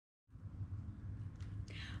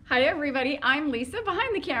Hi everybody, I'm Lisa.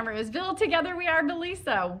 Behind the camera is Bill. Together we are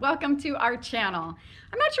Billisa. Welcome to our channel.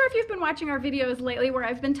 I'm not sure if you've been watching our videos lately where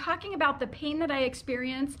I've been talking about the pain that I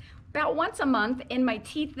experience about once a month in my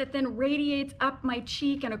teeth that then radiates up my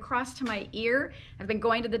cheek and across to my ear. I've been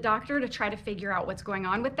going to the doctor to try to figure out what's going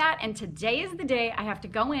on with that, and today is the day I have to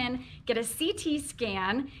go in, get a CT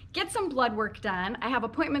scan, get some blood work done. I have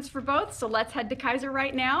appointments for both, so let's head to Kaiser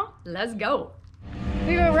right now. Let's go.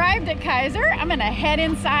 We've arrived at Kaiser. I'm gonna head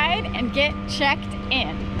inside and get checked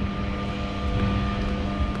in.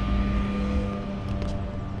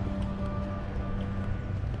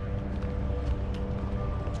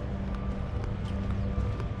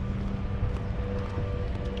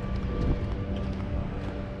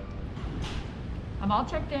 I'm all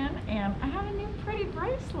checked in and I have a new pretty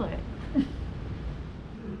bracelet.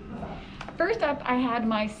 First up, I had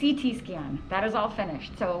my CT scan. That is all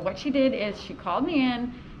finished. So what she did is she called me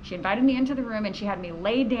in, she invited me into the room, and she had me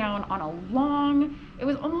lay down on a long, it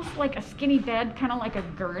was almost like a skinny bed, kind of like a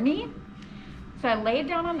gurney. So I laid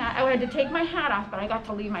down on that. I had to take my hat off, but I got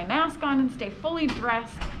to leave my mask on and stay fully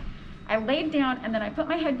dressed. I laid down and then I put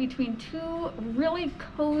my head between two really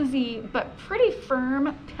cozy but pretty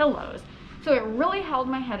firm pillows. So it really held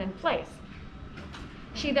my head in place.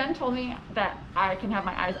 She then told me that I can have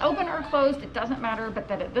my eyes open or closed, it doesn't matter, but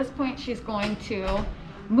that at this point she's going to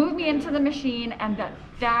move me into the machine, and at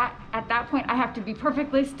that point I have to be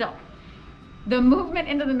perfectly still. The movement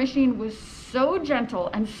into the machine was so gentle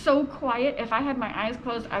and so quiet, if I had my eyes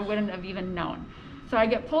closed I wouldn't have even known. So I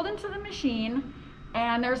get pulled into the machine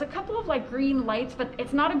and there's a couple of like green lights, but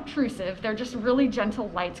it's not obtrusive, they're just really gentle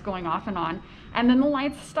lights going off and on. And then the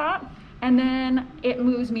lights stop, and then it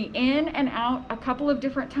moves me in and out a couple of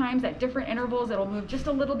different times at different intervals. It'll move just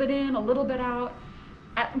a little bit in, a little bit out.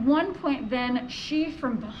 At one point then, she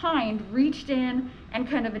from behind reached in and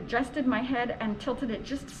kind of adjusted my head and tilted it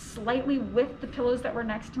just slightly with the pillows that were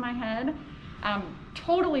next to my head.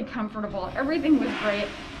 Totally comfortable, everything was great.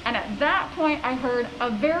 And at that point, I heard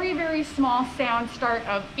a very, very small sound start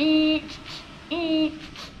of eek, eek,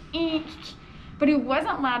 eek. But it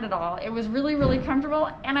wasn't loud at all. It was really, really comfortable,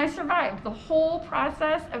 and I survived. The whole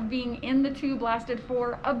process of being in the tube lasted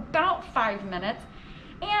for about 5 minutes,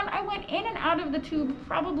 and I went in and out of the tube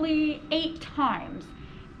probably 8 times.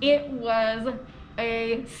 It was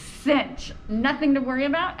a cinch. Nothing to worry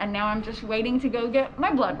about, and now I'm just waiting to go get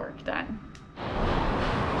my blood work done.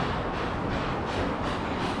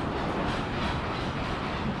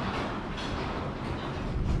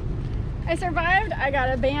 I survived. I got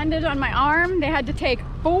a bandage on my arm. They had to take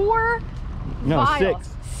 4 vials.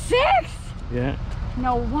 6. 6? Yeah.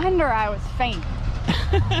 No wonder I was faint.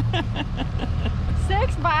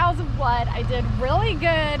 6 vials of blood. I did really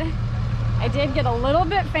good. I did get a little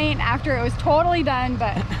bit faint after it was totally done,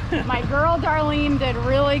 but my girl Darlene did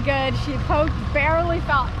really good. She poked, barely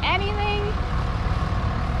felt anything.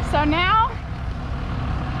 So now,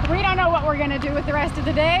 we don't know what we're gonna do with the rest of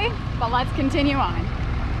the day, but let's continue on.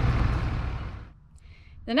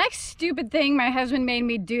 The next stupid thing my husband made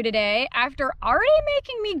me do today, after already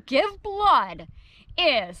making me give blood,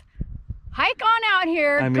 is hike on out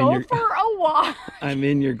here, go for a walk. I'm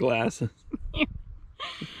in your glasses. It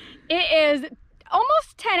is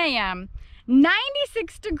almost 10 a.m.,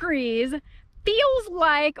 96 degrees, feels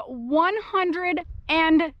like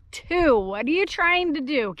 102. What are you trying to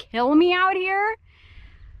do? Kill me out here?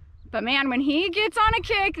 But man, when he gets on a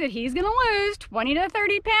kick that he's gonna lose 20 to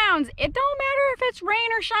 30 pounds, it don't matter if it's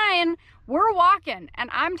rain or shine, we're walking. And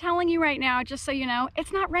I'm telling you right now, just so you know,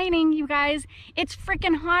 it's not raining, you guys. It's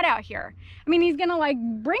freaking hot out here. I mean, he's gonna like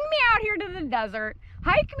bring me out here to the desert,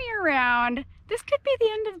 hike me around. This could be the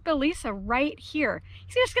end of Billisa right here.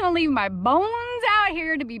 He's just gonna leave my bones out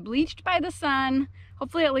here to be bleached by the sun.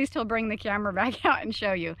 Hopefully at least he'll bring the camera back out and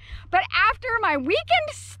show you. But after my weekend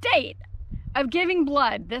state of giving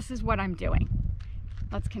blood, this is what I'm doing.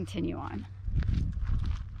 Let's continue on.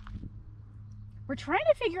 We're trying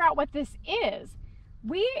to figure out what this is.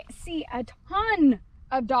 We see a ton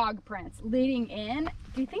of dog prints leading in.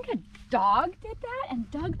 Do you think a dog did that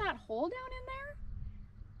and dug that hole down in there?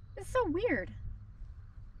 It's so weird.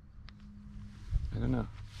 I don't know.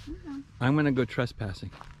 I'm gonna go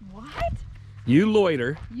trespassing. What? You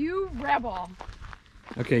loiter. You rebel.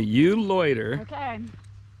 Okay, you loiter. Okay.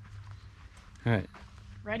 All right.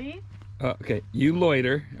 Ready? Okay, you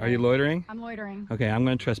loiter. Are you loitering? I'm loitering. Okay, I'm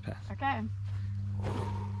going to trespass. Okay.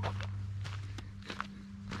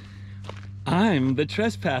 I'm the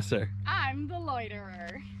trespasser. I'm the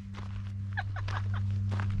loiterer.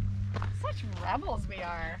 Such rebels we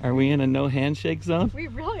are. Are we in a no handshake zone? We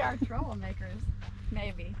really are troublemakers.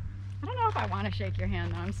 Maybe. I don't know if I want to shake your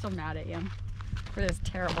hand though. I'm still mad at you. for this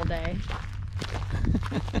terrible day.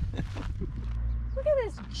 Look at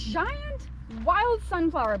this giant wild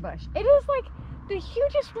sunflower bush. It is like the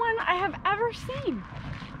hugest one I have ever seen.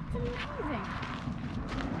 It's amazing.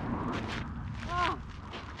 Oh,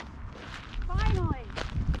 finally.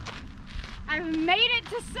 I've made it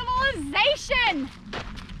to civilization.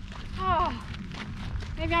 Oh,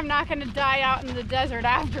 maybe I'm not going to die out in the desert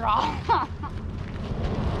after all. But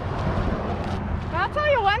I'll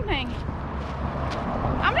tell you one thing.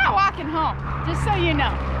 I'm not walking home, just so you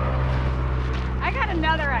know. I got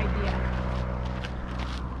another idea.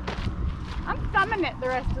 I'm thumbing it the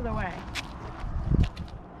rest of the way.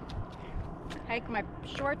 Hike my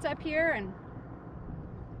shorts up here, and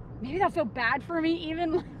maybe they'll feel bad for me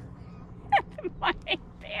even my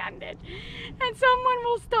bandage, and someone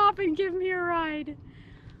will stop and give me a ride.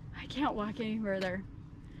 I can't walk any further.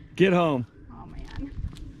 Get home. Oh man.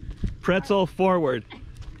 Pretzel forward.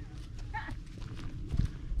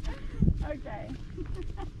 Okay.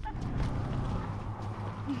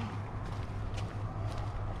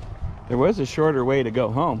 There was a shorter way to go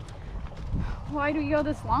home. Why do you go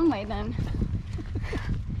this long way then?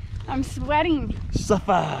 I'm sweating.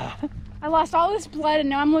 Suffer. I lost all this blood and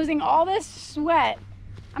now I'm losing all this sweat.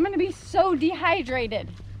 I'm gonna be so dehydrated.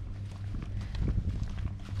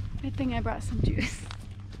 Good thing I brought some juice.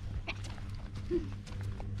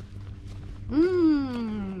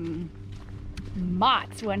 Mmm.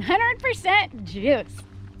 Mott's 100% juice.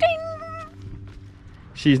 Ding!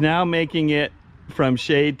 She's now making it from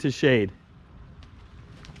shade to shade.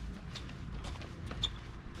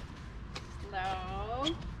 Slow,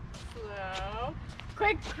 slow,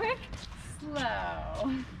 quick, quick,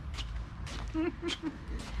 slow.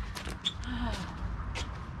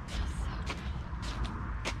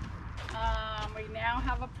 We now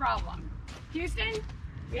have a problem. Houston,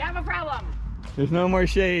 we have a problem. There's no more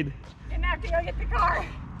shade. Gonna have to go get the car.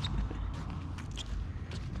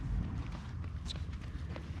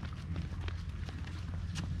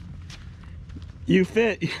 You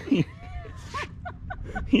fit.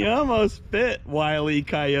 You almost fit, Wile E.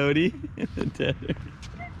 Coyote, in the desert.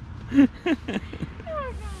 Oh,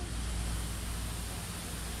 God.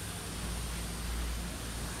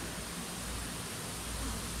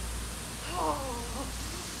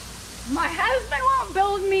 My husband won't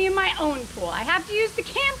build me my own pool. I have to use the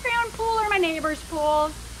campground pool or my neighbor's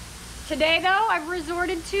pool. Today, though, I've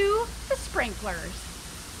resorted to the sprinklers.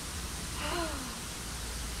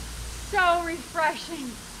 So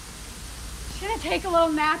refreshing. Just gonna take a little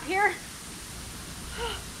nap here.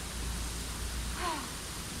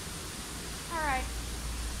 All right.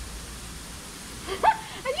 And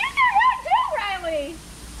you do that too, Riley.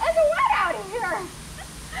 It's wet out here.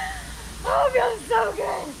 Oh, it feels so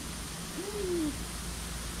good.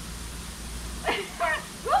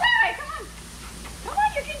 Well, Larry, come on. Come on,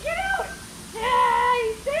 you can get out. Yay,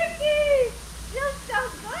 safety. Feels so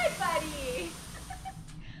good, buddy.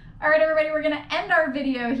 All right, everybody, we're gonna end our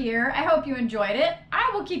video here. I hope you enjoyed it.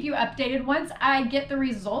 I will keep you updated once I get the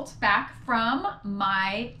results back from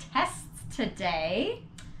my tests today.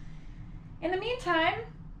 In the meantime,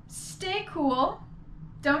 stay cool,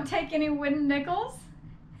 don't take any wooden nickels,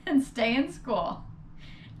 and stay in school.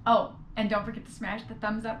 Oh, and don't forget to smash the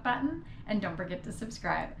thumbs up button, and don't forget to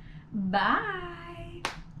subscribe. Bye.